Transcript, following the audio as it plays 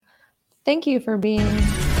Thank you for being.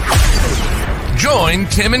 Join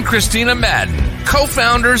Tim and Christina Madden,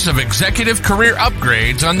 co-founders of Executive Career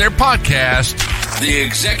Upgrades, on their podcast, the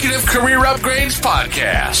Executive Career Upgrades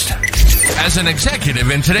Podcast. As an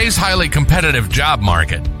executive in today's highly competitive job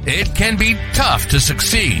market, it can be tough to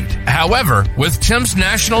succeed. However, with Tim's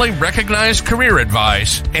nationally recognized career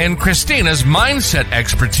advice and Christina's mindset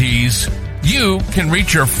expertise, you can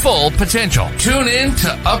reach your full potential. Tune in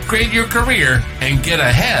to upgrade your career and get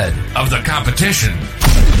ahead of the competition.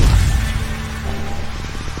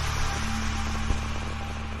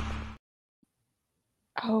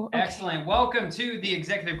 Oh, okay. Excellent. Welcome to the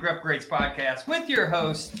Executive Career Upgrades Podcast with your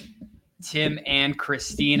host, Tim and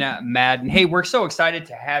Christina Madden. Hey, we're so excited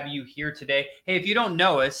to have you here today. Hey, if you don't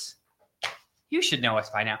know us, you should know us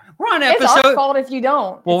by now. We're on episode. It's our fault if you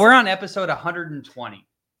don't. Well, we're on episode 120.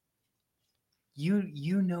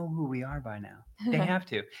 You know who we are by now. They have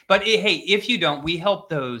to. But hey, if you don't, we help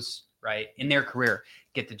those, right, in their career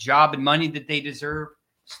get the job and money that they deserve,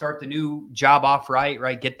 start the new job off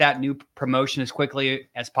right, get that new promotion as quickly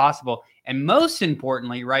as possible. And most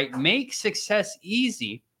importantly, right, make success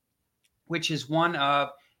easy, which is one of,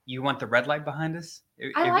 you want the red light behind us?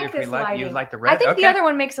 I like this lighting. You like the red? I think the other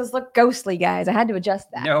one makes us look ghostly, guys. I had to adjust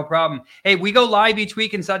that. No problem. Hey, we go live each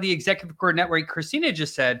week inside the Executive Career Network. Christina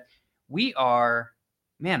just said we are,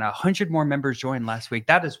 100 more members joined last week.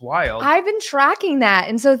 That is wild. I've been tracking that.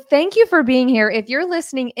 And so thank you for being here. If you're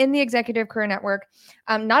listening in the Executive Career Network,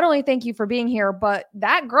 not only thank you for being here, but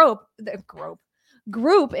that group is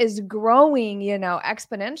growing,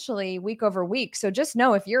 exponentially week over week. So just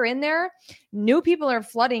know if you're in there, new people are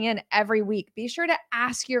flooding in every week. Be sure to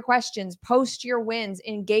ask your questions, post your wins,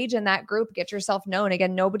 engage in that group, get yourself known.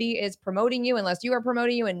 Again, nobody is promoting you unless you are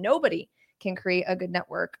promoting you, and nobody can create a good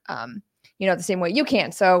network, the same way you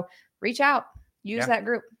can. So reach out, use that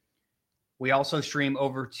group. We also stream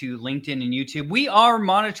over to LinkedIn and YouTube. We are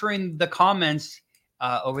monitoring the comments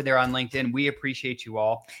over there on LinkedIn. We appreciate you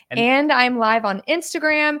all. And I'm live on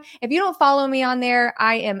Instagram. If you don't follow me on there,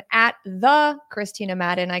 I am at the Christina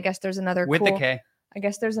Madden. I guess there's another with the K. I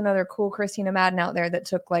guess there's another cool Christina Madden out there that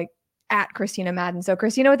took at Christina Madden. So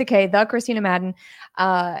Christina with the K, the Christina Madden,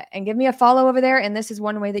 and give me a follow over there. And this is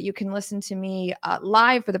one way that you can listen to me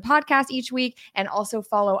live for the podcast each week, and also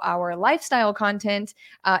follow our lifestyle content.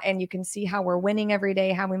 And you can see how we're winning every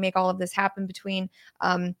day, how we make all of this happen between,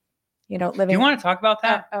 living. Do you want to talk about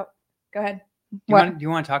that? Go ahead. Do you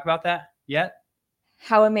want to talk about that yet?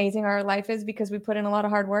 How amazing our life is because we put in a lot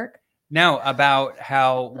of hard work? No, about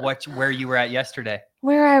where you were at yesterday.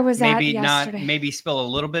 Where I was at yesterday. Maybe spill a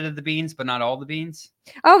little bit of the beans, but not all the beans.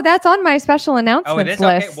 Oh, that's on my special announcements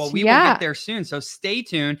list. Okay. Well, we will get there soon. So stay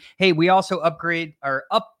tuned. Hey, we also upgrade or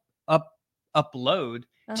upload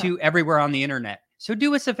to everywhere on the internet. So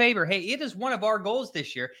do us a favor. Hey, it is one of our goals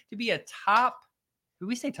this year to be a top, did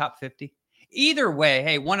we say top 50? Either way,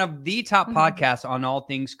 hey, one of the top podcasts on all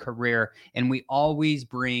things career. And we always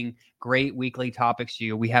bring great weekly topics to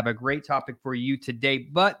you. We have a great topic for you today.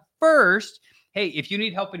 But first, hey, if you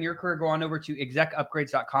need help in your career, go on over to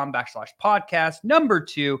execupgrades.com/podcast. Number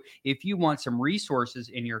 2, if you want some resources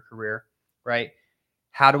in your career, right?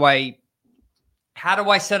 How do I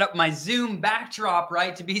set up my Zoom backdrop,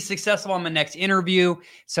 right, to be successful on my next interview?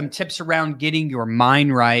 Some tips around getting your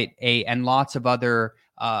mind right, and lots of other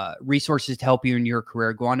resources to help you in your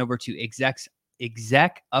career. Go on over to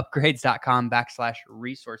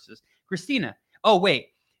execupgrades.com/resources. Christina, oh, wait.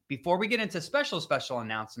 Before we get into special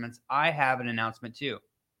announcements, I have an announcement too.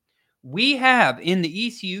 We have in the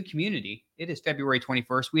ECU community, it is February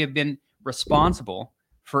 21st, we have been responsible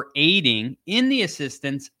for aiding in the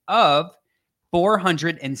assistance of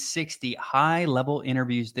 460 high-level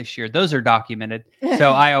interviews this year. Those are documented.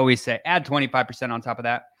 So I always say add 25% on top of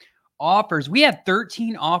that. Offers. We had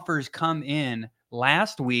 13 offers come in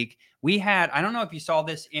last week. We had, I don't know if you saw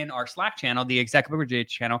this in our Slack channel, the Executive Career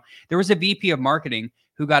channel, there was a VP of marketing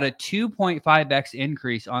who got a 2.5x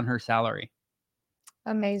increase on her salary.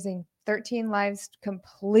 Amazing. 13 lives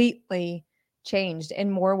completely changed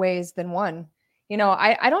in more ways than one.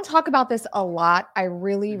 I don't talk about this a lot. I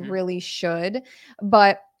really should.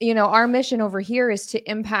 But, our mission over here is to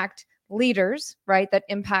impact leaders, right? That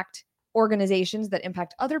impact organizations, that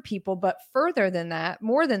impact other people. But further than that,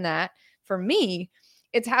 more than that, for me,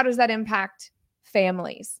 it's how does that impact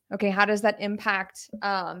families? Okay. How does that impact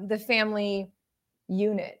the family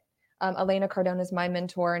unit? Elena Cardona is my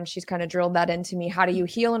mentor, and she's kind of drilled that into me. How do you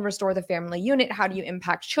heal and restore the family unit? How do you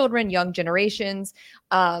impact children, young generations,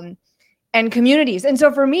 and communities? And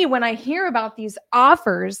so for me, when I hear about these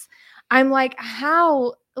offers, I'm like,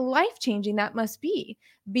 how life-changing that must be,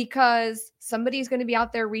 because somebody's going to be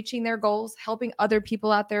out there reaching their goals, helping other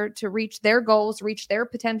people out there to reach their goals, reach their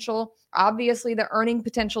potential. Obviously, the earning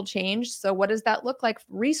potential changed. So what does that look like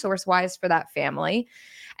resource-wise for that family?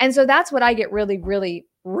 And so that's what I get really, really,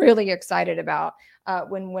 really excited about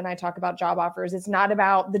when I talk about job offers. It's not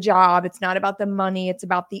about the job. It's not about the money. It's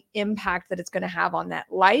about the impact that it's going to have on that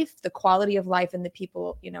life, the quality of life, and the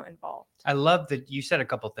people, involved. I love that you said a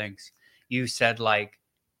couple things. You said like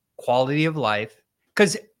quality of life,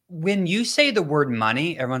 because when you say the word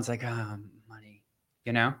money, everyone's like, money,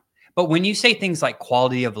 But when you say things like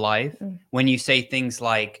quality of life, when you say things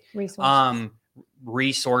like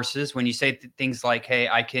resources, when you say things like, hey,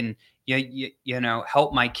 I can,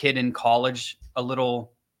 help my kid in college a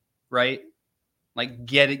little, right? Like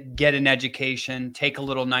get an education, take a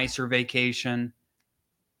little nicer vacation.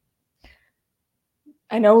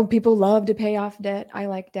 I know people love to pay off debt. I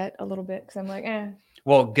like debt a little bit because I'm like,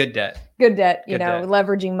 Well, good debt. Good debt, Good debt.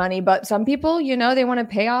 leveraging money. But some people, they want to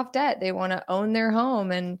pay off debt. They want to own their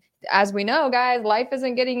home. And as we know, guys, life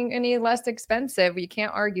isn't getting any less expensive. You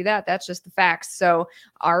can't argue that. That's just the facts. So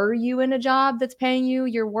are you in a job that's paying you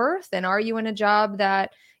your worth? And are you in a job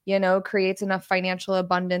that, creates enough financial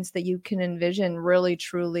abundance that you can envision really,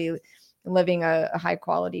 truly living a high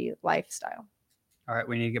quality lifestyle? All right,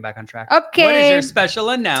 we need to get back on track. Okay. What is your special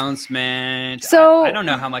announcement? So I don't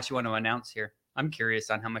know how much you want to announce here. I'm curious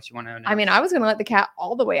on how much you want to announce. I mean, I was going to let the cat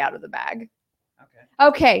all the way out of the bag.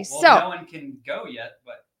 Okay, so no one can go yet,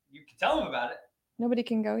 but you can tell them about it. Nobody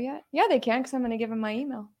can go yet? Yeah, they can, because I'm going to give them my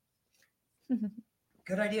email.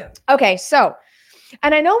 Good idea. Okay, so,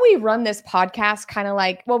 and I know we run this podcast kind of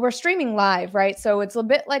like, well, we're streaming live, right? So it's a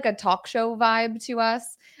bit like a talk show vibe to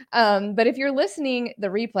us. But if you're listening the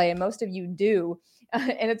replay, and most of you do,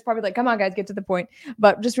 and it's probably like, come on, guys, get to the point.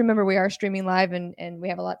 But just remember, we are streaming live and we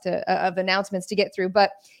have a lot of announcements to get through.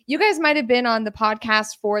 But you guys might have been on the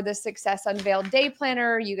podcast for the Success Unveiled Day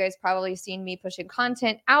Planner. You guys probably seen me pushing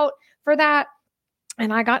content out for that.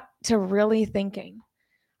 And I got to really thinking,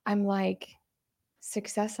 I'm like,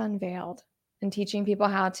 Success Unveiled and teaching people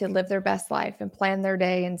how to live their best life and plan their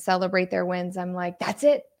day and celebrate their wins. I'm like, that's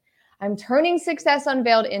it. I'm turning Success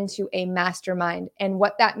Unveiled into a mastermind. And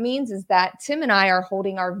what that means is that Tim and I are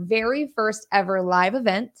holding our very first ever live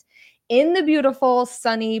event in the beautiful,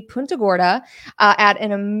 sunny Punta Gorda at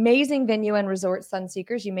an amazing venue and resort,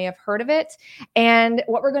 Sunseekers. You may have heard of it. And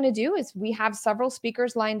what we're going to do is we have several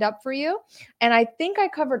speakers lined up for you. And I think I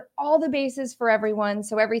covered all the bases for everyone.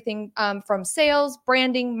 So everything from sales,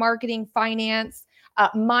 branding, marketing, finance,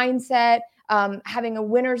 mindset, having a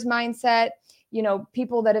winner's mindset,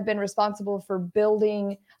 people that have been responsible for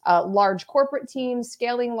building large corporate teams,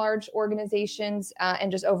 scaling large organizations, and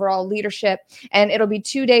just overall leadership. And it'll be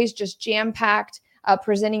 2 days just jam-packed,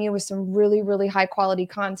 presenting you with some really, really high quality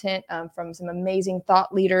content from some amazing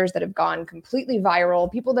thought leaders that have gone completely viral,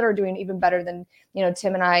 people that are doing even better than,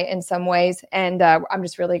 Tim and I in some ways. And I'm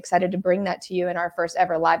just really excited to bring that to you in our first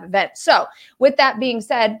ever live event. So with that being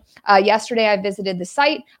said, yesterday I visited the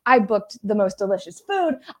site. I booked the most delicious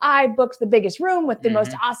food. I booked the biggest room with the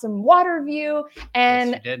most awesome water view.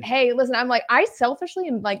 And hey, listen, I'm like, I selfishly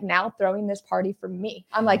am like now throwing this party for me.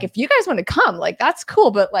 I'm like, if you guys want to come, like, that's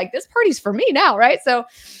cool. But like, this party's for me now, right? So,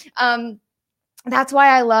 that's why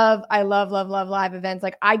I love live events.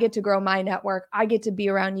 Like, I get to grow my network. I get to be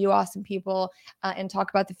around you awesome people and talk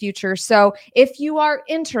about the future. So if you are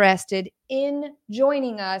interested in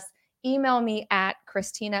joining us, email me at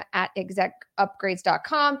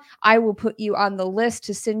Christina@execupgrades.com. I will put you on the list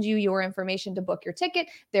to send you your information to book your ticket.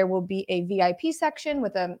 There will be a VIP section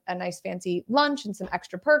with a nice fancy lunch and some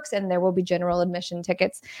extra perks. And there will be general admission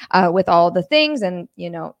tickets with all the things. And,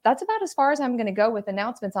 that's about as far as I'm going to go with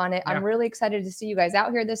announcements on it. Yeah. I'm really excited to see you guys out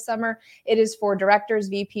here this summer. It is for directors,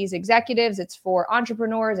 VPs, executives. It's for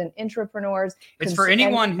entrepreneurs and intrapreneurs. It's for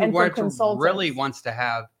anyone who really wants to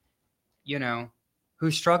have,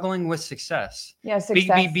 who's struggling with success. Yeah,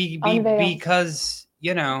 success. Because,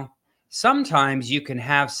 sometimes you can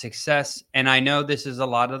have success. And I know this is a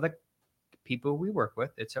lot of the people we work with.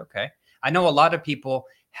 It's okay. I know a lot of people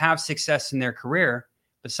have success in their career,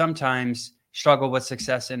 but sometimes struggle with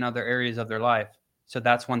success in other areas of their life. So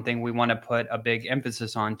that's one thing we want to put a big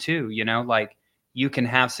emphasis on too, like you can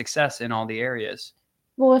have success in all the areas.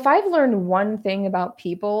 Well, if I've learned one thing about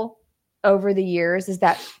people over the years is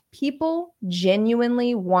that people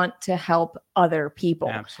genuinely want to help other people.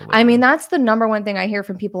 Absolutely. I mean, that's the number one thing I hear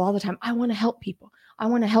from people all the time. I want to help people. I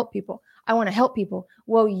want to help people. I want to help people.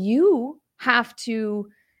 Well, you have to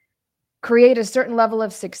create a certain level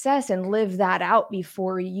of success and live that out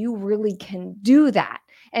before you really can do that.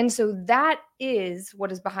 And so that is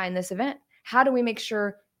what is behind this event. How do we make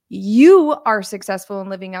sure you are successful in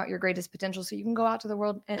living out your greatest potential. So you can go out to the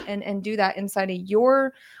world and do that inside of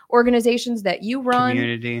your organizations that you run.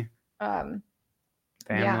 Community, Family.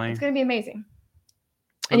 family. Yeah, it's going to be amazing.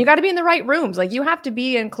 And you got to be in the right rooms. Like you have to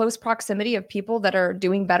be in close proximity of people that are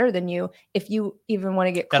doing better than you if you even want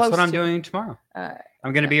to get close. That's what I'm doing tomorrow.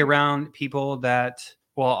 I'm going to be around people that,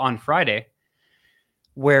 on Friday,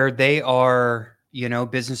 where they are,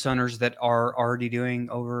 business owners that are already doing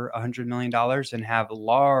over $100 million and have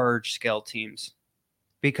large scale teams.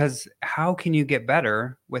 Because how can you get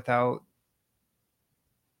better without,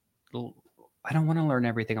 I don't want to learn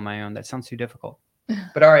everything on my own. That sounds too difficult.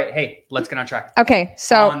 But all right, hey, let's get on track. Okay,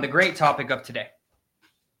 so on the great topic of today,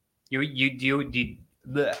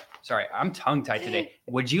 sorry, I'm tongue tied today.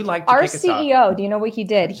 Would you like to our kick us off? CEO? Do you know what he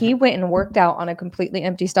did? He went and worked out on a completely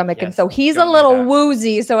empty stomach, and Yes, so he's a don't do little that.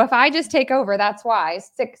 woozy. So if I just take over, that's why.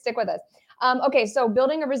 Stick with us. Okay, so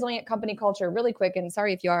building a resilient company culture, really quick. And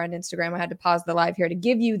sorry if you are on Instagram, I had to pause the live here to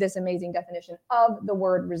give you this amazing definition of the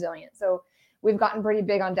word resilient. So we've gotten pretty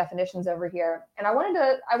big on definitions over here, and I wanted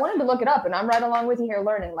to look it up, and I'm right along with you here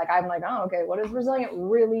learning. Like I'm like, oh, okay, what does resilient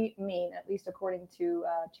really mean? At least according to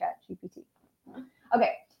ChatGPT.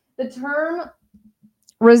 Okay, the term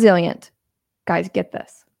resilient, guys, get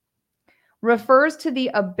this, refers to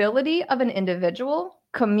the ability of an individual,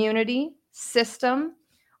 community, system,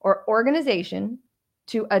 or organization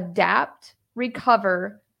to adapt,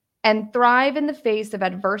 recover, and thrive in the face of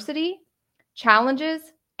adversity,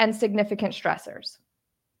 challenges, and significant stressors.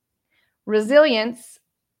 Resilience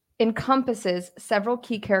encompasses several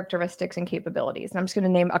key characteristics and capabilities. And I'm just going to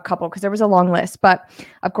name a couple because there was a long list. But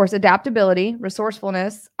of course, adaptability,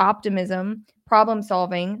 resourcefulness, optimism, problem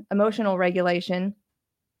solving, emotional regulation.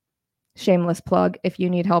 Shameless plug. If you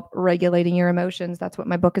need help regulating your emotions, that's what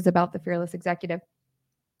my book is about, The Fearless Executive.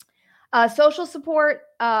 Social support,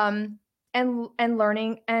 and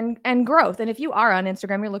learning and growth. And if you are on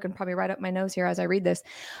Instagram, you're looking probably right up my nose here as I read this.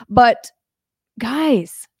 But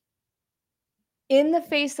guys, in the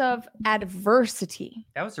face of adversity.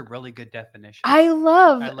 That was a really good definition. I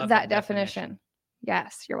love that definition.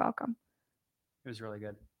 Yes, you're welcome. It was really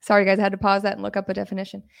good. Sorry, guys, I had to pause that and look up a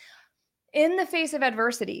definition. In the face of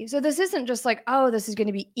adversity. So this isn't just like, oh, this is going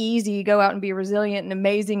to be easy. Go out and be resilient and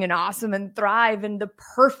amazing and awesome and thrive in the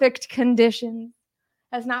perfect conditions.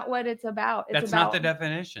 That's not what it's about. That's not the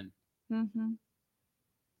definition. Mm-hmm.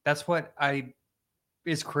 That's what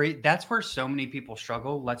that's where so many people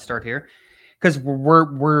struggle. Let's start here. Because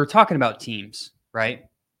we're talking about teams, right?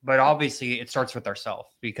 But obviously it starts with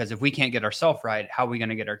ourselves, because if we can't get ourselves right, how are we going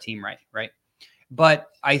to get our team right? Right. But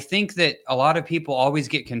I think that a lot of people always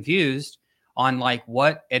get confused on like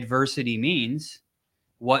what adversity means,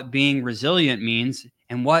 what being resilient means,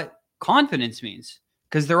 and what confidence means,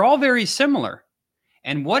 because they're all very similar.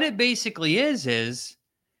 And what it basically is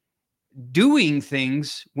doing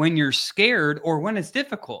things when you're scared or when it's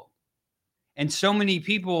difficult. And so many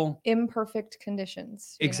people... imperfect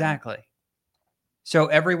conditions. Exactly. So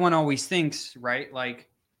everyone always thinks, right? Like,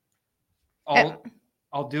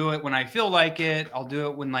 I'll do it when I feel like it. I'll do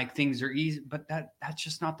it when like things are easy. But that's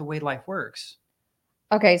just not the way life works.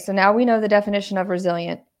 Okay, so now we know the definition of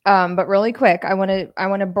resilient. But really quick, I want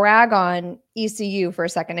to brag on ECU for a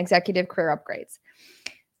second, Executive Career Upgrades.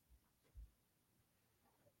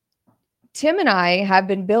 Tim and I have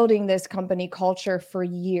been building this company culture for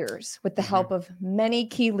years with the help of many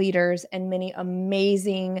key leaders and many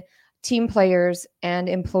amazing team players and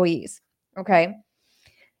employees. Okay.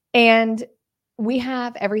 And we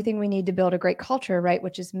have everything we need to build a great culture, right?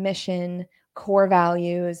 Which is mission, core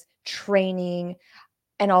values, training,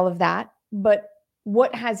 and all of that. But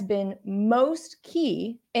what has been most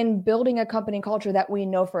key in building a company culture that we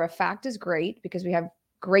know for a fact is great, because we have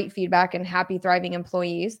great feedback and happy, thriving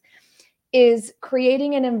employees, is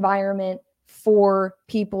creating an environment for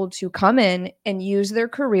people to come in and use their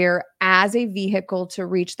career as a vehicle to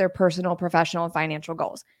reach their personal, professional, and financial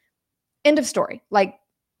goals. End of story. Like,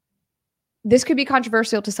 this could be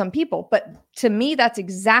controversial to some people, but to me, that's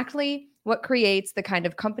exactly what creates the kind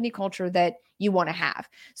of company culture that you want to have.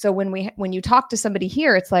 So when you talk to somebody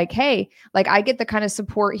here, it's like, hey, like I get the kind of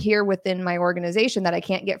support here within my organization that I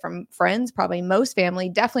can't get from friends, probably most family,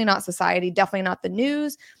 definitely not society, definitely not the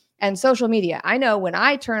news and social media. I know when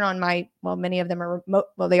I turn on many of them are remote.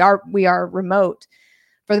 Well, we are remote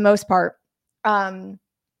for the most part.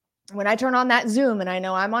 When I turn on that Zoom and I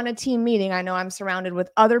know I'm on a team meeting, I know I'm surrounded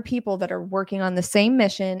with other people that are working on the same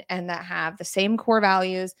mission and that have the same core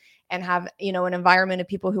values and have, an environment of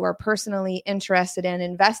people who are personally interested in,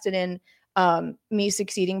 invested in me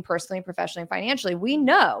succeeding personally, professionally, and financially. We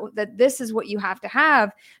know that this is what you have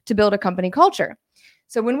to build a company culture.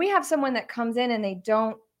 So when we have someone that comes in and they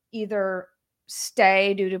don't either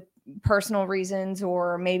stay due to personal reasons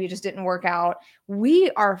or maybe just didn't work out,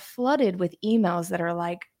 we are flooded with emails that are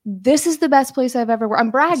like, this is the best place I've ever worked.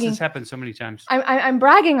 I'm bragging. This has happened so many times. I'm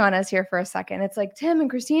bragging on us here for a second. It's like, Tim and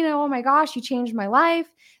Christina, oh my gosh, you changed my life.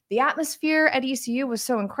 The atmosphere at ECU was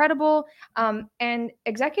so incredible. And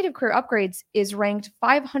Executive Career Upgrades is ranked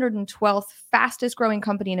 512th fastest growing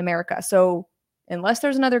company in America. So unless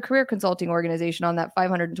there's another career consulting organization on that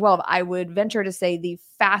 512, I would venture to say the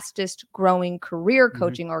fastest growing career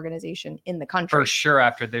coaching organization in the country. For sure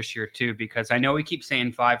after this year too, because I know we keep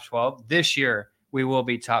saying 512. This year we will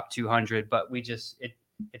be top 200, but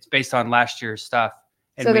it's based on last year's stuff.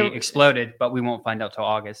 And so we exploded, but we won't find out till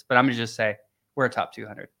August. But I'm going to just say we're a top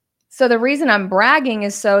 200. So the reason I'm bragging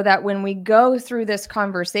is so that when we go through this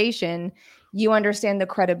conversation, you understand the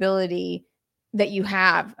credibility that you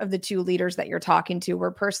have of the two leaders that you're talking to.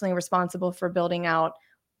 We're personally responsible for building out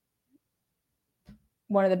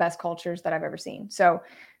one of the best cultures that I've ever seen. So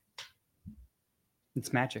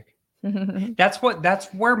it's magic. That's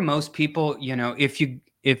where most people,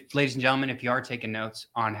 if ladies and gentlemen, if you are taking notes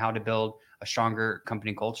on how to build a stronger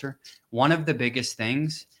company culture, one of the biggest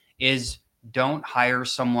things is don't hire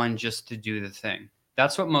someone just to do the thing.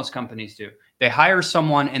 That's what most companies do. They hire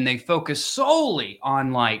someone and they focus solely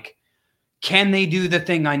on like, can they do the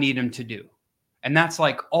thing I need them to do? And that's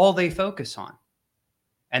like all they focus on.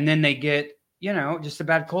 And then they get, just a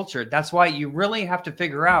bad culture. That's why you really have to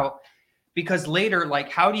figure out, because later, like,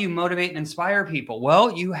 how do you motivate and inspire people?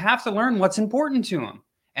 Well, you have to learn what's important to them.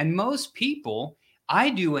 And most people, I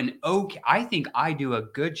think I do a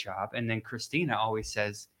good job. And then Christina always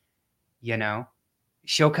says,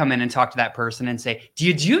 she'll come in and talk to that person and say,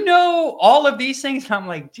 did you know all of these things? And I'm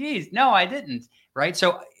like, geez, no, I didn't. Right.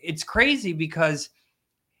 So it's crazy because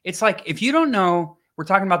it's like, if you don't know, we're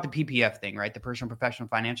talking about the PPF thing, right? The personal, professional,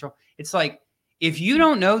 financial. It's like, if you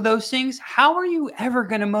don't know those things, how are you ever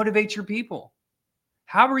going to motivate your people?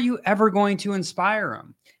 How are you ever going to inspire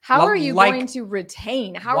them? How are you going to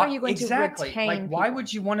retain? How are you going to retain? Like, why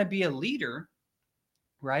would you want to be a leader,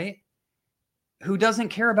 right, who doesn't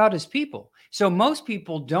care about his people? So most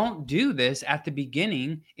people don't do this at the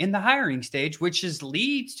beginning in the hiring stage, which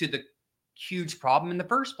leads to the huge problem in the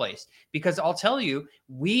first place. Because I'll tell you,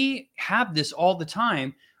 we have this all the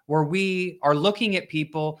time where we are looking at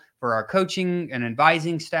people for our coaching and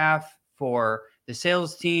advising staff, for the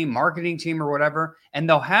sales team, marketing team, or whatever, and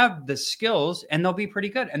they'll have the skills and they'll be pretty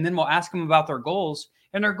good. And then we'll ask them about their goals,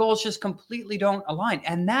 and their goals just completely don't align.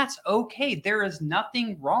 And that's okay. There is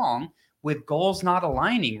nothing wrong with goals not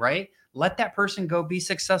aligning, right? Let that person go be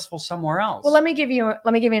successful somewhere else. Well, let me give you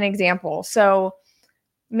an example. So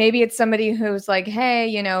maybe it's somebody who's like,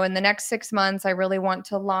 hey, in the next 6 months, I really want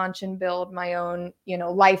to launch and build my own,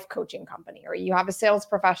 life coaching company. Or you have a sales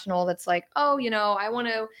professional that's like, oh, I want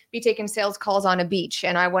to be taking sales calls on a beach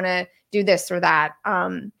and I want to do this or that.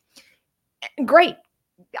 Great.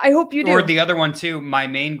 I hope you do. Or the other one too, my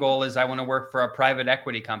main goal is I want to work for a private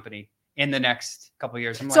equity company in the next couple of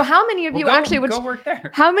years. So how many of you actually would go work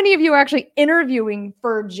there? How many of you are actually interviewing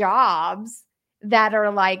for jobs that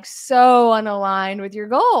are like so unaligned with your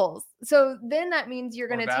goals? So then that means you're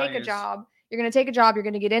going to take a job. You're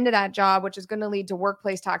going to get into that job, which is going to lead to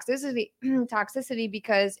workplace toxicity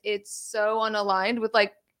because it's so unaligned with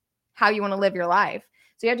like how you want to live your life.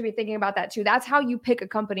 So you have to be thinking about that too. That's how you pick a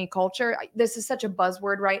company culture. This is such a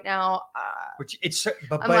buzzword right now. But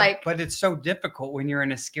it's so difficult when you're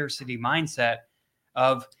in a scarcity mindset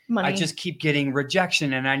of money. I just keep getting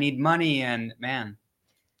rejection and I need money. And man,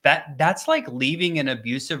 that's like leaving an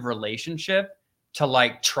abusive relationship to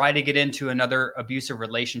like try to get into another abusive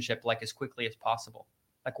relationship like as quickly as possible.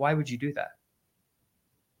 Like, why would you do that?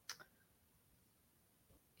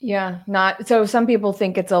 Yeah, so some people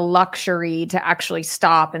think it's a luxury to actually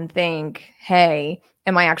stop and think, hey,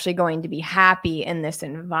 am I actually going to be happy in this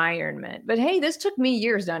environment? But hey, this took me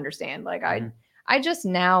years to understand. Like I just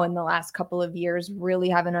now in the last couple of years really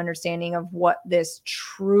have an understanding of what this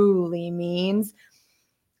truly means,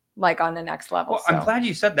 like on the next level. Well, I'm glad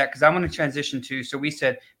you said that because I want to transition to, so we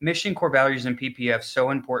said mission, core values, and PPF, so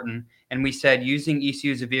important. And we said using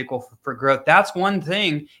ECU as a vehicle for growth. That's one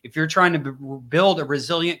thing. If you're trying to build a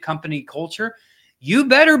resilient company culture, you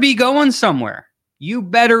better be going somewhere.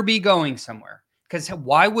 Because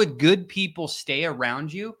why would good people stay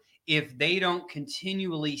around you if they don't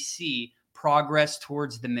continually see progress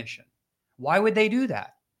towards the mission? Why would they do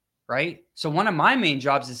that? Right? So one of my main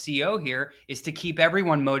jobs as CEO here is to keep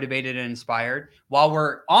everyone motivated and inspired while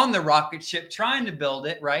we're on the rocket ship trying to build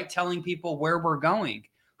it, right? Telling people where we're going.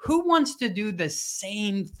 Who wants to do the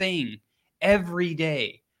same thing every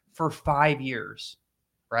day for 5 years,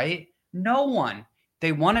 right? No one.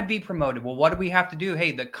 They want to be promoted. Well, what do we have to do?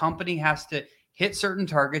 Hey, the company has to hit certain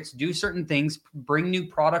targets, do certain things, bring new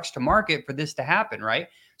products to market for this to happen, right?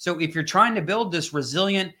 So if you're trying to build this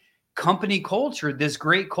resilient company culture, this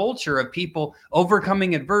great culture of people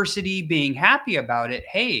overcoming adversity, being happy about it,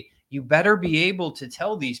 hey, you better be able to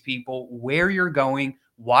tell these people where you're going,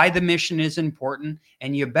 why the mission is important,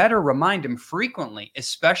 and you better remind them frequently,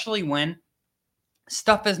 especially when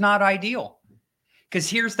stuff is not ideal. Because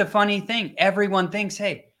here's the funny thing. Everyone thinks,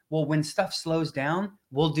 hey, well, when stuff slows down,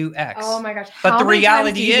 we'll do X. Oh my gosh. But the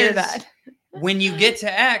reality is that? when you get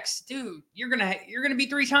to X, dude, you're gonna be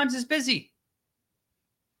 3 times as busy.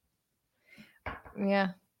 Yeah.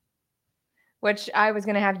 Which I was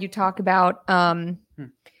gonna have you talk about.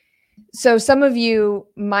 So some of you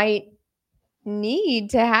might need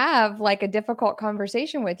to have like a difficult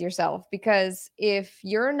conversation with yourself, because if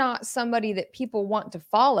you're not somebody that people want to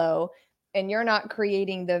follow, and you're not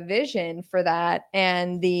creating the vision for that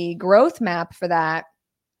and the growth map for that,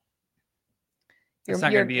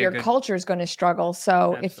 your culture is going to struggle.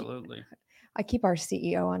 So absolutely. I keep our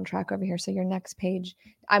CEO on track over here. So your next page,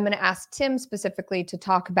 I'm going to ask Tim specifically to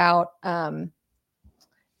talk about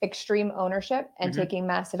extreme ownership and taking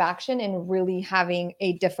massive action, and really having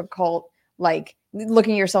a difficult, like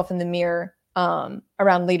looking yourself in the mirror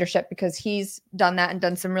around leadership, because he's done that and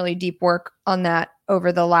done some really deep work on that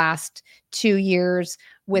over the last 2 years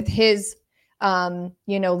with his,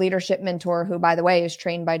 leadership mentor, who, by the way, is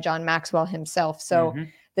trained by John Maxwell himself. So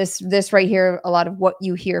this right here, a lot of what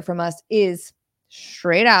you hear from us is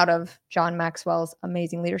straight out of John Maxwell's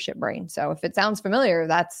amazing leadership brain. So if it sounds familiar,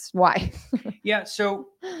 that's why. Yeah. So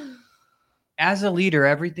as a leader,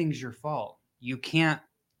 everything's your fault. You can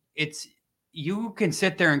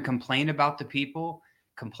sit there and complain about the people,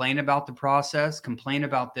 complain about the process, complain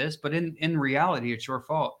about this, but in reality, it's your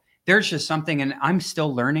fault. There's just something, and I'm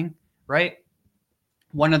still learning, right?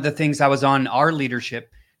 One of the things, I was on our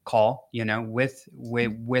leadership call,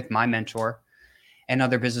 with my mentor and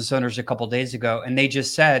other business owners a couple of days ago, and they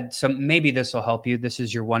just said, so maybe this will help you. This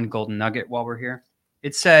is your one golden nugget while we're here.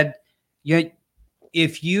 It said, yeah,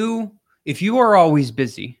 if you are always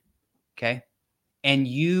busy, okay, and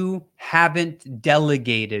you haven't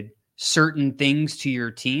delegated certain things to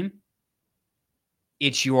your team,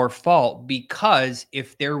 it's your fault. Because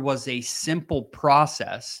if there was a simple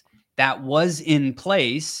process that was in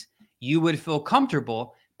place, you would feel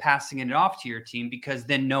comfortable passing it off to your team, because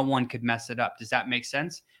then no one could mess it up. Does that make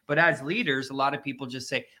sense? But as leaders, a lot of people just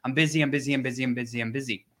say, I'm busy,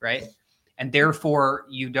 right? And therefore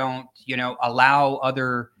you don't, allow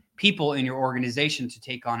other people in your organization to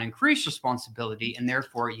take on increased responsibility, and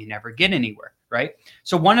therefore you never get anywhere, right?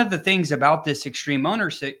 So one of the things about this extreme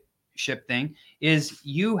ownership thing is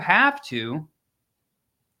you have to,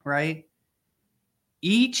 right,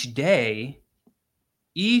 each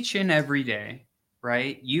and every day,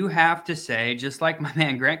 right, you have to say, just like my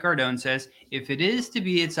man Grant Cardone says, if it is to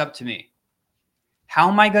be, it's up to me. How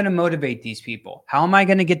am I going to motivate these people? How am I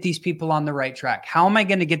going to get these people on the right track? How am I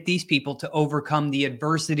going to get these people to overcome the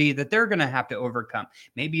adversity that they're going to have to overcome?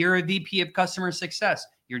 Maybe you're a VP of customer success.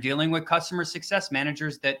 You're dealing with customer success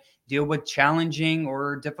managers that deal with challenging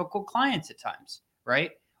or difficult clients at times,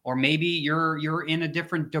 right? Or maybe you're in a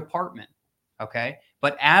different department, okay?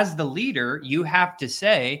 But as the leader, you have to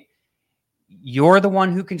say, you're the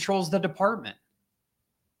one who controls the department,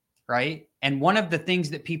 right? And one of the things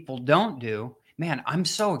that people don't do, man, I'm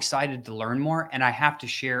so excited to learn more. And I have to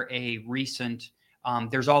share a recent,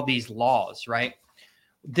 there's all these laws, right?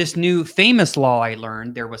 This new famous law I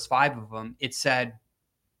learned, there was 5 of them. It said,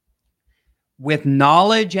 with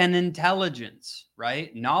knowledge and intelligence,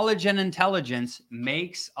 right? Knowledge and intelligence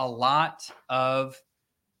makes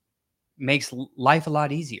life a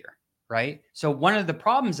lot easier, right? So one of the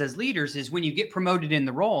problems as leaders is when you get promoted in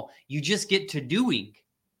the role, you just get to doing,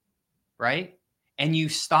 right? And you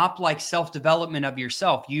stop self-development of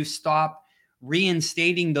yourself. You stop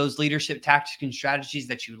reinstating those leadership tactics and strategies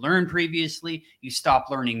that you learned previously. You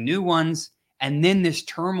stop learning new ones. And then this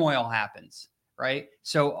turmoil happens, right?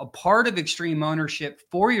 So a part of extreme ownership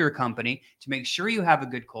for your company, to make sure you have a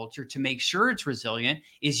good culture, to make sure it's resilient,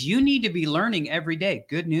 is you need to be learning every day.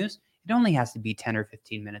 Good news, it only has to be 10 or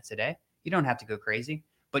 15 minutes a day. You don't have to go crazy.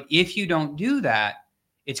 But if you don't do that,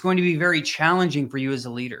 it's going to be very challenging for you as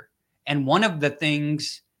a leader. And one of the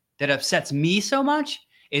things that upsets me so much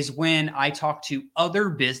is when I talk to other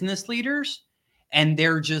business leaders and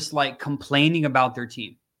they're just complaining about their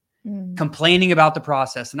team, complaining about the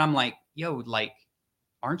process. And I'm like, yo,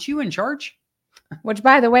 aren't you in charge? Which,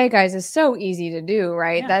 by the way, guys, is so easy to do,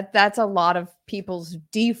 right? Yeah. That's a lot of people's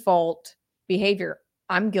default behavior.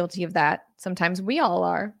 I'm guilty of that. Sometimes we all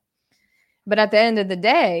are. But at the end of the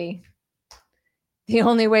day, the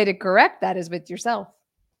only way to correct that is with yourself.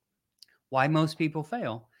 Why most people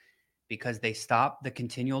fail? Because they stop the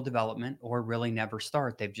continual development or really never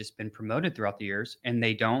start. They've just been promoted throughout the years and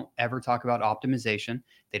they don't ever talk about optimization.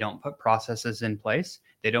 They don't put processes in place.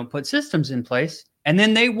 They don't put systems in place. And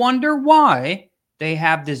then they wonder why they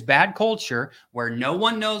have this bad culture where no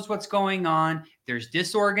one knows what's going on. There's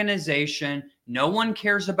disorganization. No one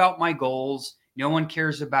cares about my goals. No one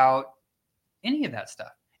cares about any of that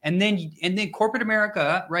stuff. And then corporate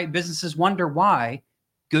America, right? Businesses wonder why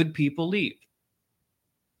good people leave.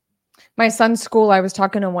 My son's school, I was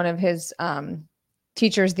talking to one of his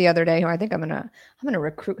teachers the other day, who I think I'm gonna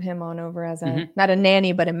recruit him on over as not a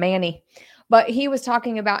nanny, but a manny. But he was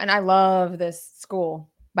talking about, and I love this school,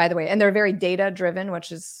 by the way, and they're very data driven,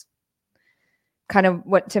 which is kind of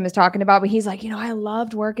what Tim is talking about. But he's like, I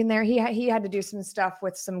loved working there. He had to do some stuff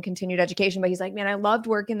with some continued education, but he's like, man, I loved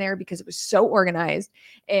working there because it was so organized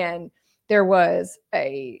and there was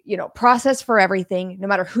a, process for everything. No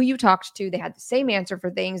matter who you talked to, they had the same answer for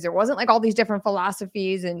things. There wasn't like all these different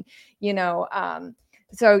philosophies and,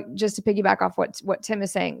 so just to piggyback off what Tim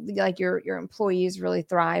is saying, like your employees really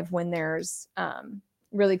thrive when there's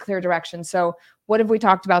really clear direction. So what have we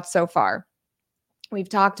talked about so far? We've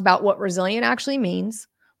talked about what resilient actually means,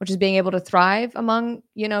 which is being able to thrive among,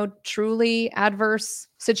 truly adverse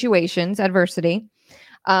situations, adversity.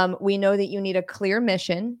 We know that you need a clear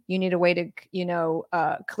mission. You need a way to,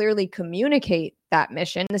 clearly communicate that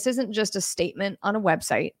mission. This isn't just a statement on a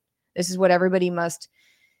website. This is what everybody must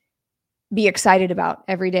be excited about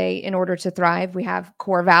every day in order to thrive. We have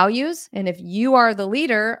core values. And if you are the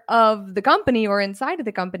leader of the company or inside of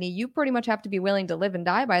the company, you pretty much have to be willing to live and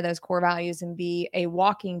die by those core values and be a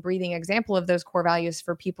walking, breathing example of those core values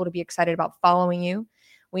for people to be excited about following you.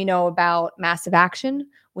 We know about massive action.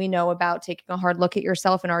 We know about taking a hard look at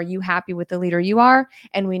yourself and are you happy with the leader you are?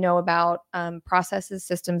 And we know about processes,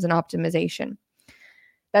 systems, and optimization.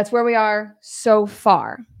 That's where we are so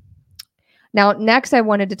far. Now, next, I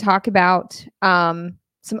wanted to talk about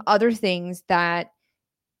some other things that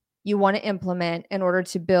you want to implement in order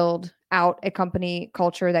to build out a company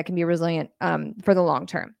culture that can be resilient for the long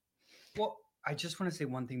term. Well, I just want to say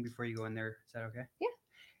one thing before you go in there. Is that okay? Yeah.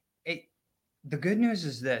 The good news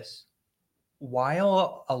is this.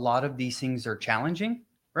 While a lot of these things are challenging,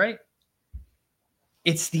 right?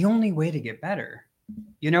 It's the only way to get better.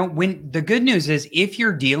 When the good news is if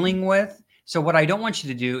you're dealing with, so what I don't want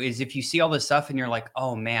you to do is if you see all this stuff and you're like,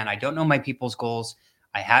 oh man, I don't know my people's goals.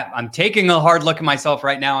 I'm taking a hard look at myself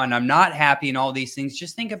right now and I'm not happy and all these things.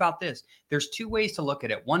 Just think about this. There's two ways to look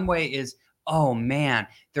at it. One way is, oh man,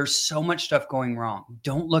 there's so much stuff going wrong.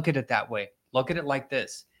 Don't look at it that way. Look at it like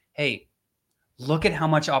this. Hey, look at how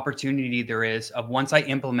much opportunity there is of once I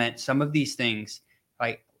implement some of these things,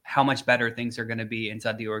 like how much better things are going to be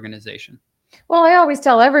inside the organization. Well, I always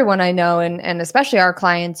tell everyone I know, and especially our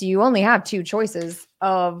clients, you only have two choices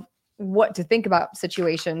of what to think about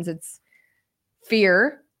situations. It's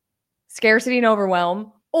fear, scarcity, and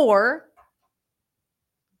overwhelm, or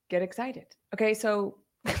get excited. Okay, so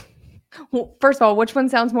well, first of all, which one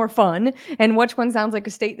sounds more fun and which one sounds like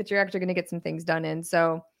a state that you're actually going to get some things done in?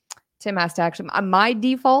 So Tim has to actually, my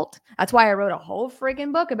default, that's why I wrote a whole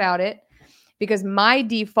friggin' book about it, because my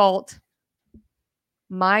default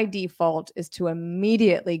is to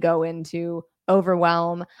immediately go into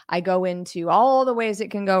overwhelm. I go into all the ways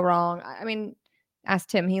it can go wrong. I mean, ask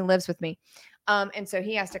Tim, he lives with me. And so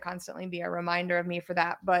he has to constantly be a reminder of me for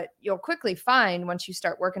that. But you'll quickly find once you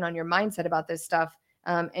start working on your mindset about this stuff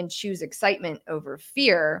and choose excitement over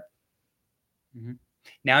fear. Mm-hmm.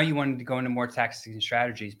 Now you wanted to go into more tactics and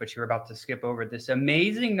strategies, but you're about to skip over this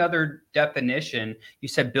amazing other definition. You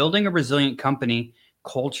said building a resilient company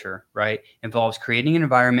culture, right, involves creating an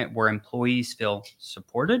environment where employees feel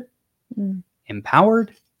supported,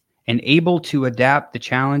 empowered, and able to adapt the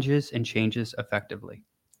challenges and changes effectively.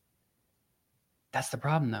 That's the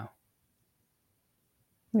problem, though.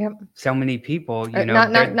 Yep. So many people,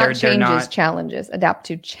 challenges, adapt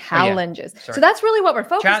to challenges. Oh, yeah. So that's really what we're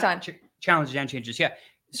focused on. Challenges and changes. Yeah.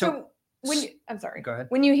 So I'm sorry. Go ahead.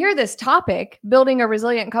 When you hear this topic, building a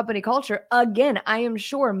resilient company culture, again, I am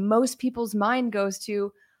sure most people's mind goes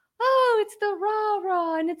to, oh, it's the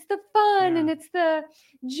rah-rah and it's the fun and it's the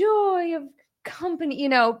joy of company.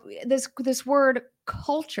 This word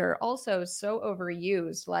culture also so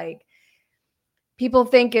overused. Like people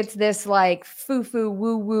think it's this like foo-foo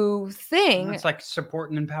woo-woo thing. It's like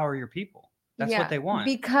support and empower your people. That's what they want.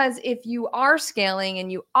 Because if you are scaling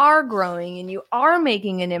and you are growing and you are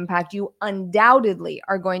making an impact, you undoubtedly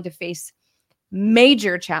are going to face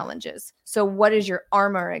major challenges. So what is your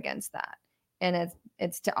armor against that? And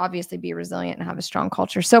it's to obviously be resilient and have a strong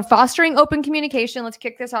culture. So fostering open communication. Let's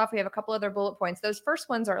kick this off. We have a couple other bullet points. Those first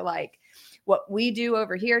ones are like what we do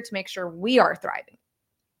over here to make sure we are thriving.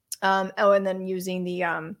 And then using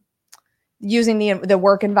the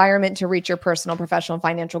work environment to reach your personal, professional, and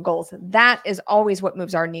financial goals. That is always what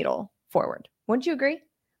moves our needle forward. Wouldn't you agree?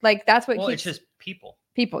 Like that's what it's just people.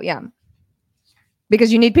 People, yeah.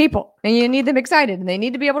 Because you need people and you need them excited and they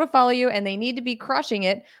need to be able to follow you and they need to be crushing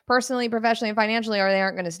it personally, professionally, and financially, or they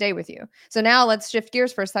aren't going to stay with you. So now let's shift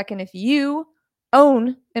gears for a second. If you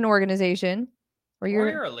own an organization or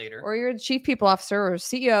you're a leader or you're a chief people officer or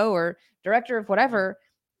CEO or director of whatever,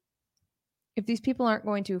 if these people aren't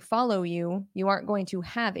going to follow you, you aren't going to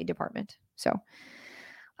have a department. So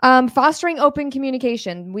fostering open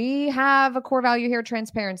communication. We have a core value here,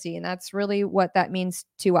 transparency, and that's really what that means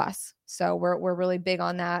to us. So we're really big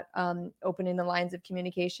on that, opening the lines of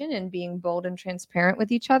communication and being bold and transparent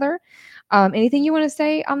with each other. Anything you want to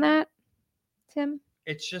say on that, Tim?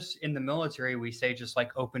 It's just in the military, we say just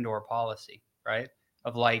like open door policy, right?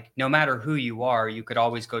 Of like, no matter who you are, you could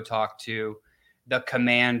always go talk to the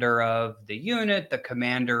commander of the unit, the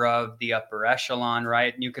commander of the upper echelon,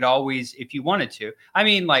 right? And you could always, if you wanted to, I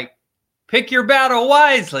mean, like, pick your battle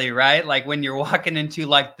wisely, right? Like when you're walking into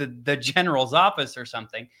like the general's office or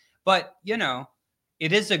something. But, you know,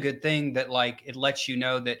 it is a good thing that like it lets you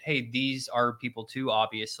know that, hey, these are people too,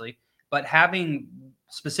 obviously. But having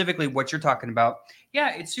specifically what you're talking about,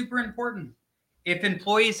 yeah, it's super important. If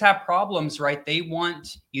employees have problems, right,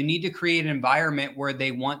 you need to create an environment where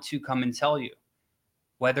they want to come and tell you.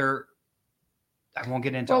 Whether I won't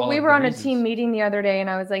get into all of the reasons. Well, we were on a team meeting the other day and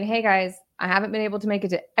I was like, hey guys, I haven't been able to make it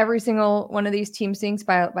to every single one of these team syncs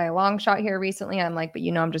by a long shot here recently. I'm like, but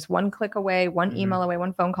I'm just one click away, one email away,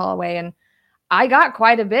 one phone call away. And I got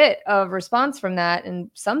quite a bit of response from that.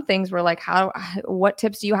 And some things were like, what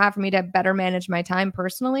tips do you have for me to better manage my time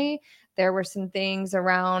personally? There were some things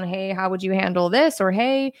around, hey, how would you handle this? Or,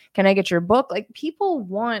 hey, can I get your book? Like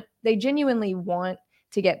they genuinely want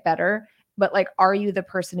to get better. But like, are you the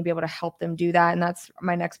person to be able to help them do that? And that's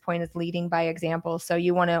my next point, is leading by example. So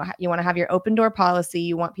you want to have your open door policy.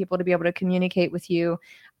 You want people to be able to communicate with you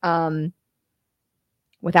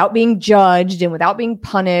without being judged and without being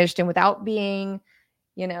punished and without being,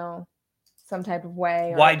 some type of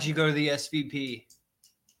way. Why'd you go to the SVP?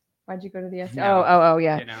 Why'd you go to the SVP? No. Oh,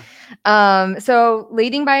 yeah. So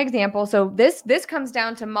leading by example. So this comes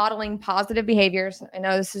down to modeling positive behaviors. I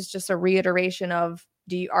know this is just a reiteration of,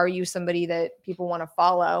 are you somebody that people want to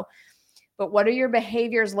follow? But what do your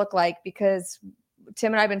behaviors look like? Because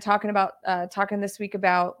Tim and I have been talking this week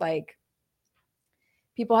about like,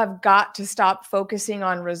 people have got to stop focusing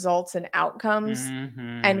on results and outcomes.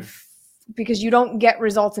 And because you don't get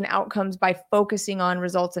results and outcomes by focusing on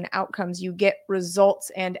results and outcomes, you get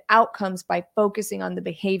results and outcomes by focusing on the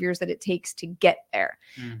behaviors that it takes to get there.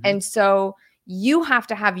 And so you have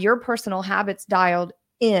to have your personal habits dialed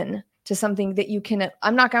in to something that you can.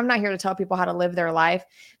 I'm not here to tell people how to live their life,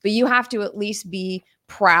 but you have to at least be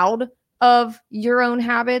proud of your own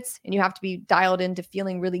habits, and you have to be dialed into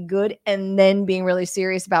feeling really good and then being really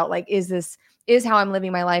serious about like, is how I'm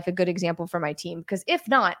living my life a good example for my team? Because if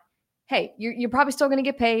not, hey, you're probably still going to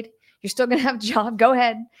get paid. You're still going to have a job. Go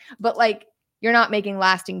ahead. But like, you're not making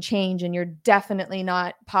lasting change, and you're definitely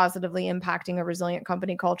not positively impacting a resilient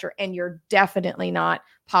company culture. And you're definitely not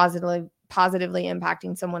positively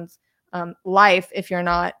impacting someone's life if you're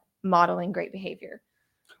not modeling great behavior.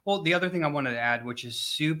 Well, the other thing I wanted to add, which is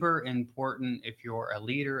super important if you're a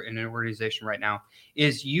leader in an organization right now,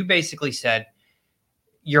 is you basically said,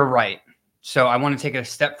 you're right. So I want to take it a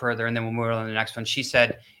step further and then we'll move on to the next one. She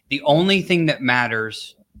said, the only thing that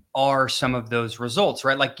matters are some of those results,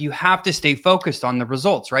 right? Like you have to stay focused on the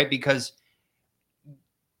results, right? Because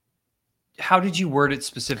how did you word it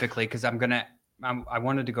specifically? Because I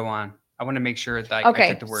wanted to go on. I want to make sure that I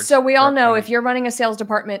took the words. So we all know if you're running a sales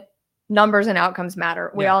department, numbers and outcomes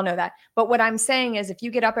matter. We all know that. But what I'm saying is if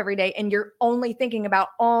you get up every day and you're only thinking about,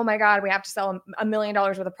 oh my God, we have to sell $1 million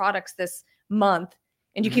worth of products this month.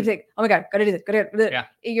 And you keep thinking, oh my God, gotta do this. Yeah.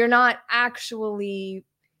 You're not actually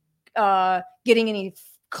getting any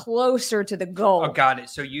closer to the goal. Oh, got it.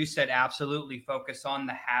 So you said absolutely focus on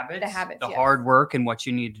the habits, the yes. hard work, and what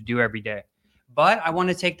you need to do every day. But I want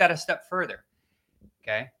to take that a step further.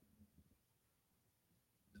 Okay.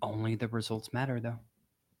 Only the results matter though.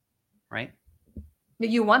 Right?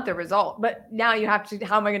 You want the result, but now you have to,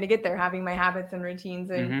 how am I going to get there? Having my habits and routines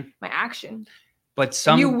and my action. But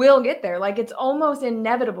you will get there. Like it's almost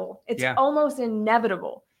inevitable. It's almost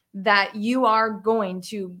inevitable that you are going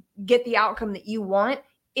to get the outcome that you want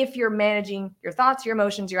if you're managing your thoughts, your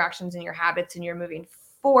emotions, your actions, and your habits, and you're moving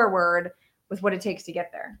forward with what it takes to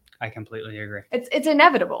get there. I completely agree. It's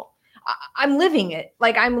inevitable. I'm living it.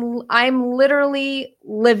 Like I'm literally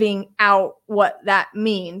living out what that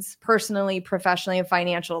means personally, professionally, and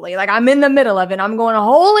financially. Like I'm in the middle of it. I'm going,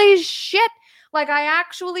 holy shit. Like I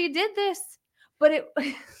actually did this, but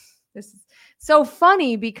this is so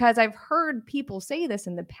funny because I've heard people say this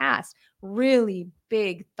in the past, really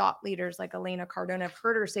big thought leaders like Elena Cardone. I've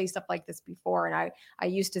heard her say stuff like this before. And I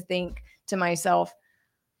used to think to myself,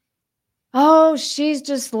 oh, she's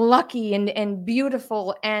just lucky and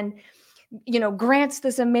beautiful and, grants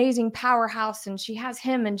this amazing powerhouse and she has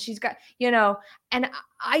him and she's got, and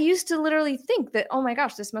I used to literally think that, oh my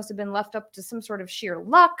gosh, this must have been left up to some sort of sheer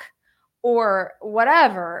luck or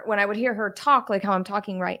whatever when I would hear her talk like how I'm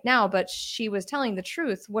talking right now. But she was telling the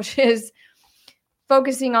truth, which is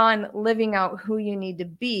focusing on living out who you need to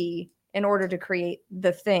be in order to create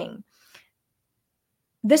the thing.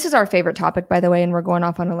 This is our favorite topic, by the way, and we're going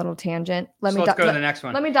off on a little tangent. Let's go to the next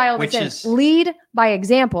one. Let me dial this in. Lead by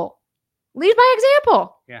example. Lead by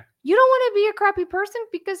example. Yeah. You don't want to be a crappy person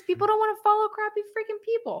because people don't want to follow crappy freaking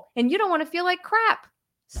people. And you don't want to feel like crap.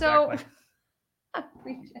 So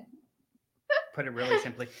exactly. Put it really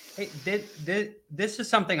simply. Hey, this is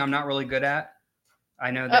something I'm not really good at.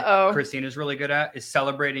 I know that Christina's really good at is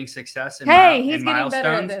celebrating success and he's getting milestones.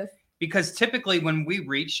 Better at this. Because typically when we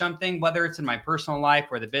reach something, whether it's in my personal life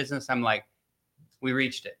or the business, I'm like, we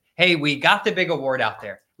reached it. Hey, we got the big award out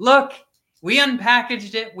there. Look, we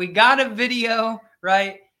unpackaged it. We got a video,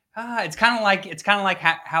 right? It's kind of like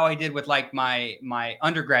how I did with like my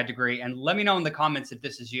undergrad degree. And let me know in the comments if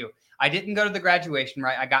this is you. I didn't go to the graduation,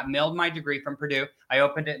 right? I got mailed my degree from Purdue. I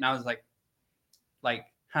opened it and I was like,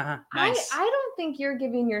 haha, nice. I don't think you're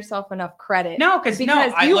giving yourself enough credit. No, because you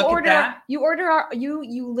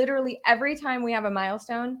literally every time we have a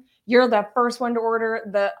milestone, you're the first one to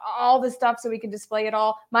order all the stuff so we can display it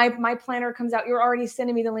all. My planner comes out. You're already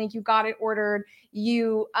sending me the link. You got it ordered.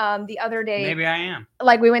 You the other day. Maybe I am.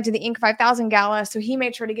 Like we went to the Inc. 5000 gala, so he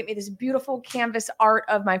made sure to get me this beautiful canvas art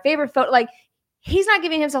of my favorite photo. Like he's not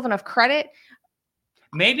giving himself enough credit.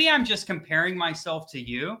 Maybe I'm just comparing myself to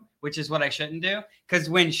you, which is what I shouldn't do. Because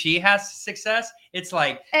when she has success, it's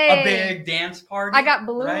like a big dance party. I got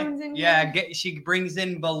balloons in here. Yeah, she brings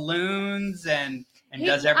in balloons and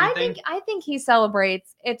does everything. I think he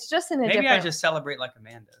celebrates. It's just in a different. Maybe I just celebrate like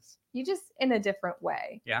Amanda's. You just in a different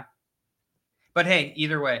way. Yeah. But hey,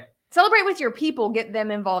 either way. Celebrate with your people. Get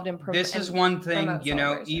them involved in. This is one thing,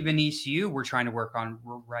 even ECU we're trying to work on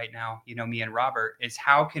right now, me and Robert, is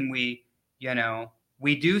how can we,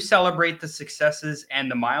 we do celebrate the successes and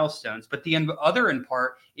the milestones, but the other in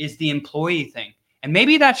part is the employee thing. And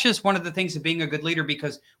maybe that's just one of the things of being a good leader,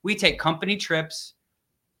 because we take company trips.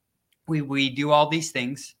 We do all these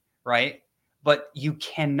things, right? But you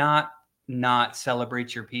cannot not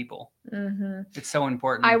celebrate your people. Mm-hmm. It's so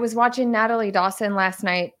important. I was watching Natalie Dawson last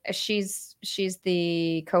night. She's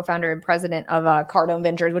the co-founder and president of Cardone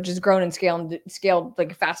Ventures, which has grown and scaled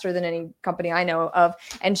like faster than any company I know of.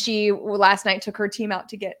 And she last night took her team out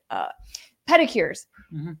to get pedicures.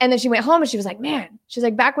 Mm-hmm. And then she went home and she was like, man, she's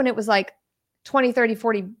like, back when it was like 20, 30,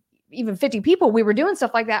 40, even 50 people, we were doing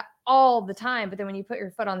stuff like that all the time. But then when you put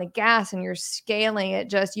your foot on the gas and you're scaling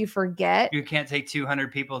it, you forget. You can't take 200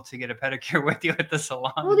 people to get a pedicure with you at the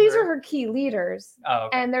salon. Well, these are her key leaders. Oh,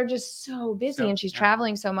 okay. And they're just so busy and she's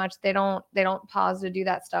traveling so much. They don't pause to do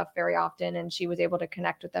that stuff very often. And she was able to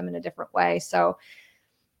connect with them in a different way. So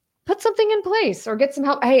put something in place or get some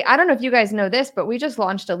help. Hey, I don't know if you guys know this, but we just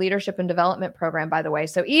launched a leadership and development program, by the way.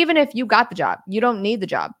 So even if you got the job, you don't need the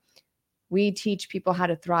job. We teach people how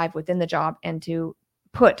to thrive within the job and to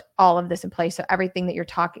put all of this in place. So everything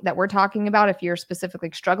that we're talking about, if you're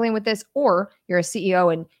specifically struggling with this, or you're a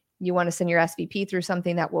CEO and you want to send your SVP through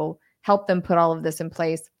something that will help them put all of this in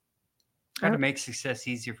place. Try to make success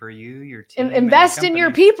easier for you, your team. Invest in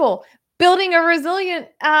your people. Building a resilient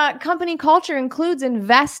company culture includes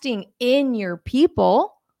investing in your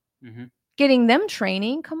people, getting them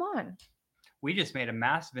training. Come on. We just made a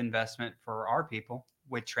massive investment for our people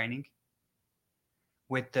with training.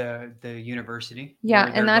 With the university.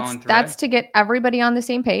 Yeah. And that's to get everybody on the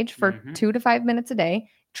same page for 2 to 5 minutes a day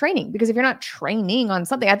training. Because if you're not training on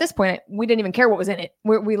something at this point, we didn't even care what was in it.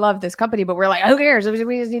 We love this company, but we're like, who cares?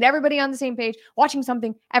 We just need everybody on the same page, watching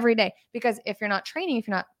something every day. Because if you're not training, if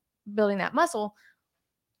you're not building that muscle,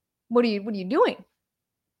 what are you doing?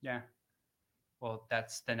 Yeah. Well,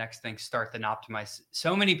 that's the next thing. Start then optimize.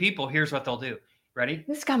 So many people, here's what they'll do. Ready?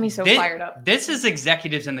 This got me so fired up. This is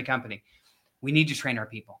executives in the company. We need to train our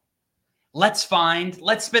people. Let's spend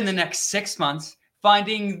the next 6 months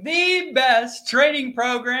finding the best training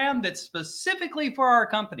program that's specifically for our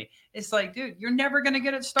company. It's like, dude, you're never going to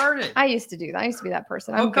get it started. I used to do that. I used to be that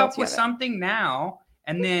person. I'm Hook up guilty with of it. something now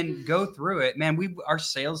and then go through it. Man, our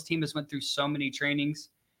sales team has went through so many trainings,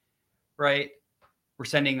 right? We're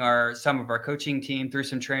sending some of our coaching team through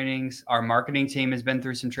some trainings. Our marketing team has been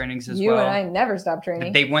through some trainings as well. You and I never stop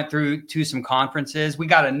training. They went through to some conferences. We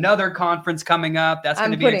got another conference coming up. That's going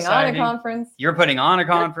to be exciting. I'm putting on a conference. You're putting on a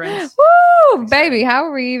conference. Woo, baby. How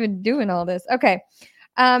are we even doing all this? Okay.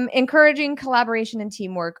 Encouraging collaboration and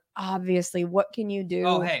teamwork. Obviously, what can you do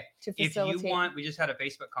to facilitate? If you want, we just had a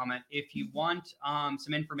Facebook comment. If you want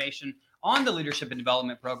some information on the Leadership and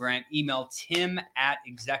Development Program, email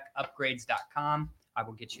tim@execupgrades.com. I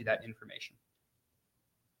will get you that information.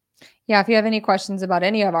 Yeah, if you have any questions about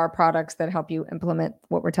any of our products that help you implement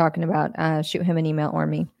what we're talking about, shoot him an email or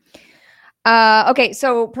me. Okay,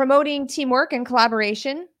 so promoting teamwork and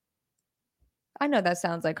collaboration. I know that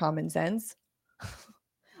sounds like common sense,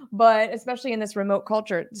 but especially in this remote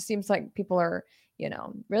culture, it seems like people are,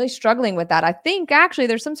 really struggling with that. I think actually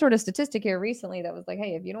there's some sort of statistic here recently that was like,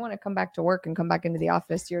 hey, if you don't want to come back to work and come back into the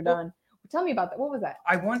office, you're done. Tell me about that. What was that?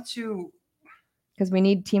 I want to... Because we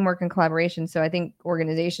need teamwork and collaboration. So I think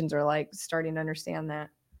organizations are like starting to understand that.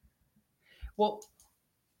 Well,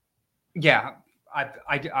 yeah,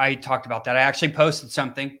 I talked about that. I actually posted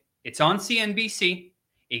something. It's on CNBC.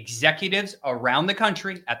 Executives around the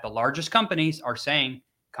country at the largest companies are saying,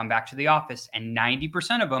 come back to the office. And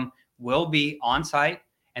 90% of them will be on site.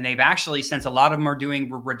 And they've actually, since a lot of them are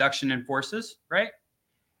doing reduction in forces, right?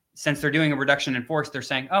 Since they're doing a reduction in force, they're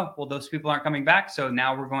saying, oh, well, those people aren't coming back. So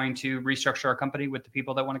now we're going to restructure our company with the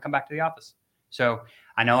people that want to come back to the office. So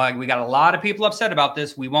I know we got a lot of people upset about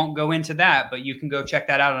this. We won't go into that, but you can go check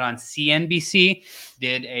that out on CNBC.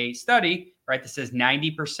 Did a study, right, that says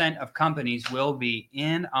 90% of companies will be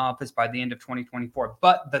in office by the end of 2024.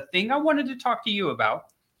 But the thing I wanted to talk to you about,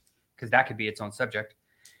 because that could be its own subject,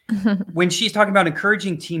 when she's talking about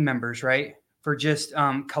encouraging team members, right? For just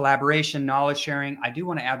collaboration, knowledge sharing. I do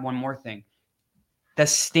want to add one more thing. The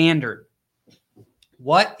standard.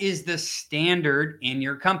 What is the standard in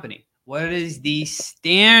your company? What is the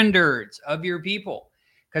standards of your people?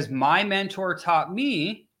 Because my mentor taught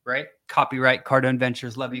me, right? Copyright, Cardone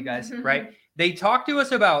Ventures, love you guys, right? They talk to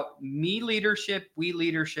us about me leadership, we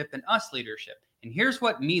leadership, and us leadership. And here's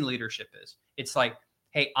what me leadership is. It's like,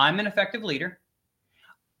 hey, I'm an effective leader.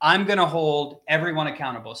 I'm going to hold everyone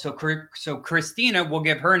accountable. So Christina, we'll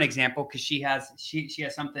give her an example because she has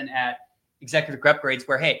something at Executive Upgrades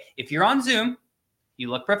where, hey, if you're on Zoom, you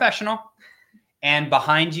look professional and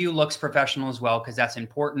behind you looks professional as well, because that's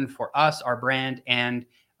important for us, our brand, and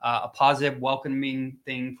a positive, welcoming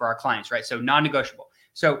thing for our clients, right? So non-negotiable.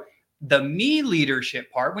 So the me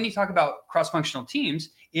leadership part, when you talk about cross-functional teams,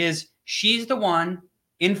 is she's the one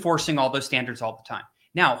enforcing all those standards all the time.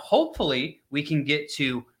 Now, hopefully we can get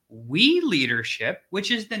to we leadership,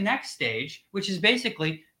 which is the next stage, which is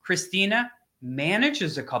basically Christina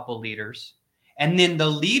manages a couple leaders and then the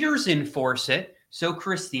leaders enforce it. So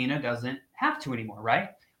Christina doesn't have to anymore, right?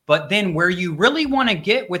 But then where you really want to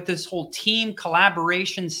get with this whole team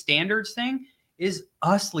collaboration standards thing is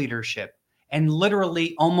us leadership. And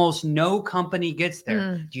literally almost no company gets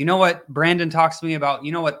there. Do you know what Brandon talks to me about?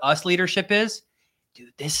 You know what us leadership is?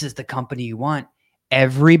 Dude, this is the company you want.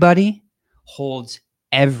 Everybody holds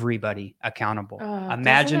everybody accountable.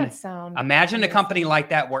 Imagine a company like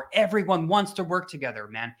that where everyone wants to work together,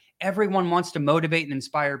 man. Everyone wants to motivate and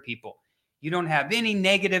inspire people. You don't have any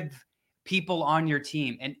negative people on your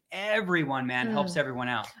team, and everyone, man, helps everyone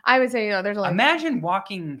out. I would say, there's a lot. Imagine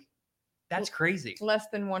walking. That's crazy. Less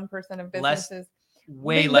than 1% of businesses.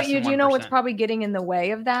 Way less than 1%. But you know what's probably getting in the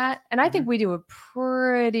way of that? And I think we do a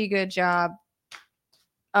pretty good job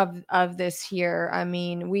of this here. I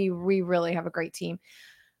mean, we really have a great team.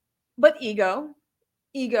 But ego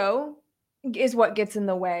is what gets in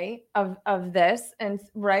the way of this. And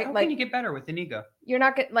right, how can you get better with an ego? You're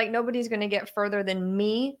not nobody's going to get further than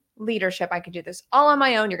me leadership. I could do this all on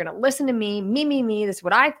my own. You're going to listen to me. This is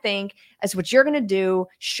what I think. That's what you're going to do.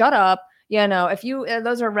 Shut up. If you,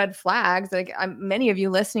 those are red flags. Like many of you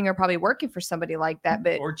listening are probably working for somebody like that,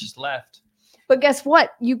 or just left. But guess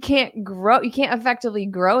what? You can't grow. You can't effectively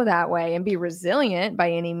grow that way and be resilient by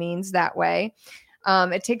any means that way.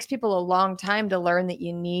 It takes people a long time to learn that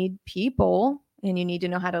you need people and you need to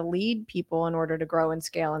know how to lead people in order to grow and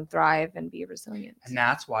scale and thrive and be resilient. And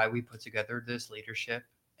that's why we put together this leadership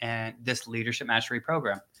mastery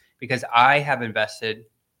program, because I have invested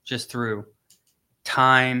just through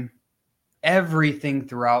time, everything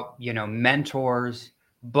throughout, mentors,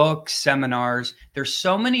 books, seminars. There's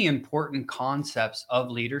so many important concepts of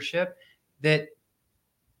leadership that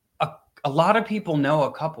a lot of people know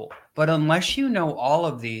a couple, but unless you know all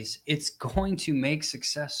of these, it's going to make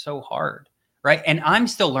success so hard, right? And I'm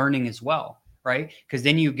still learning as well, right? Because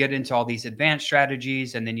then you get into all these advanced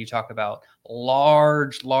strategies, and then you talk about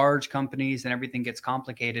large companies, and everything gets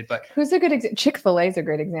complicated. But who's a good example? Chick-fil-A is a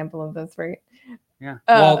great example of this, right? Yeah.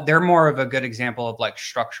 Well, they're more of a good example of like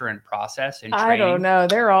structure and process and training. I don't know.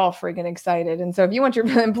 They're all freaking excited. And so if you want your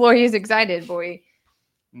employees excited, boy.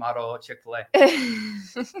 Model Chick-fil-A.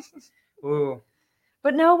 Ooh.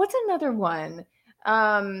 But no, what's another one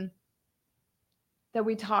that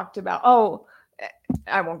we talked about? Oh,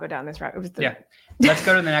 I won't go down this route. It was Yeah. Let's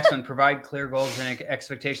go to the next one. Provide clear goals and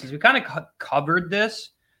expectations. We kind of covered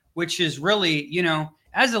this, which is really,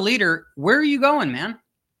 as a leader, where are you going, man?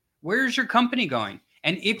 Where's your company going?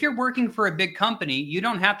 And if you're working for a big company, you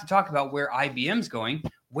don't have to talk about where IBM's going.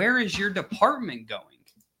 Where is your department going,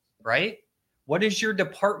 right? What is your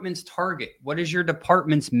department's target? What is your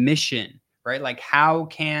department's mission, right? Like, how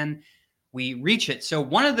can we reach it? So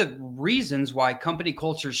one of the reasons why company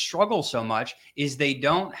cultures struggle so much is they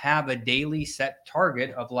don't have a daily set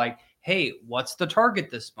target of like, hey, what's the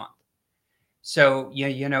target this month? So,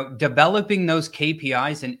 developing those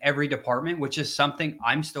KPIs in every department, which is something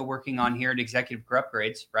I'm still working on here at Executive Career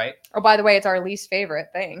Upgrades, right? Oh, by the way, it's our least favorite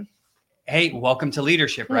thing. Hey, welcome to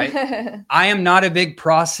leadership, right? I am not a big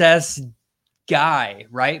process guy,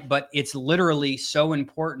 right? But it's literally so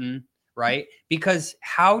important, right? Because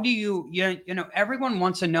how do you everyone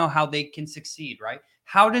wants to know how they can succeed, right?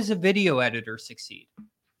 How does a video editor succeed,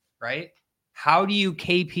 right? How do you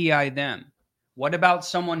KPI them? What about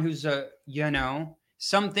someone who's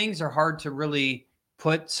some things are hard to really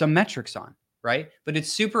put some metrics on, right? But it's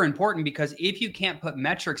super important because if you can't put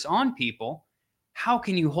metrics on people, how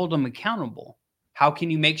can you hold them accountable? How can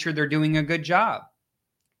you make sure they're doing a good job?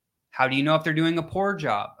 How do you know if they're doing a poor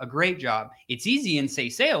job, a great job? It's easy in, say,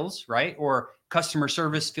 sales, right? Or customer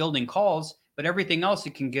service, fielding calls, but everything else,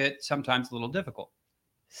 it can get sometimes a little difficult.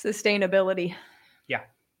 Sustainability. Yeah.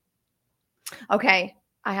 Okay.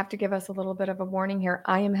 I have to give us a little bit of a warning here.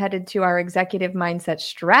 I am headed to our executive mindset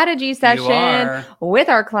strategy session with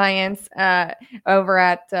our clients over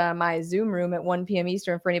at my Zoom room at 1 p.m.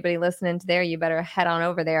 Eastern. For anybody listening to there, you better head on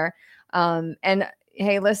over there. And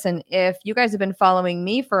hey, listen, if you guys have been following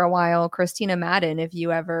me for a while, Christina Madden, if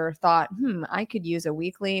you ever thought, I could use a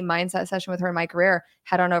weekly mindset session with her in my career,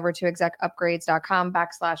 head on over to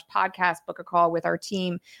execupgrades.com/podcast, book a call with our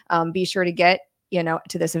team. Be sure to get,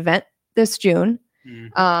 to this event this June.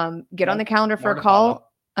 Get on the calendar for a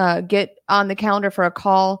call. Get on the calendar for a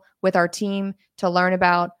call with our team to learn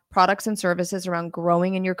about products and services around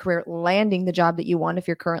growing in your career, landing the job that you want if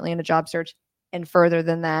you're currently in a job search, and further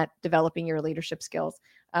than that, developing your leadership skills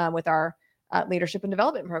with our leadership and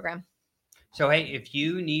development program. So, hey, if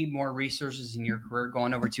you need more resources in your career,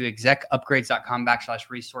 going over to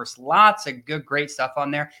execupgrades.com/resource. Lots of good, great stuff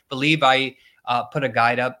on there. Believe I put a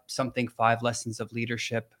guide up, 5 lessons of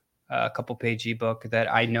leadership, a couple page ebook that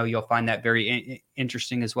I know you'll find that very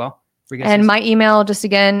interesting as well. And my email, just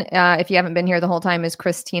again, if you haven't been here the whole time, is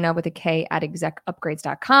Christina with a K at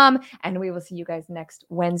execupgrades.com. And we will see you guys next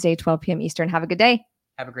Wednesday, 12 p.m. Eastern. Have a good day.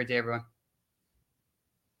 Have a great day, everyone.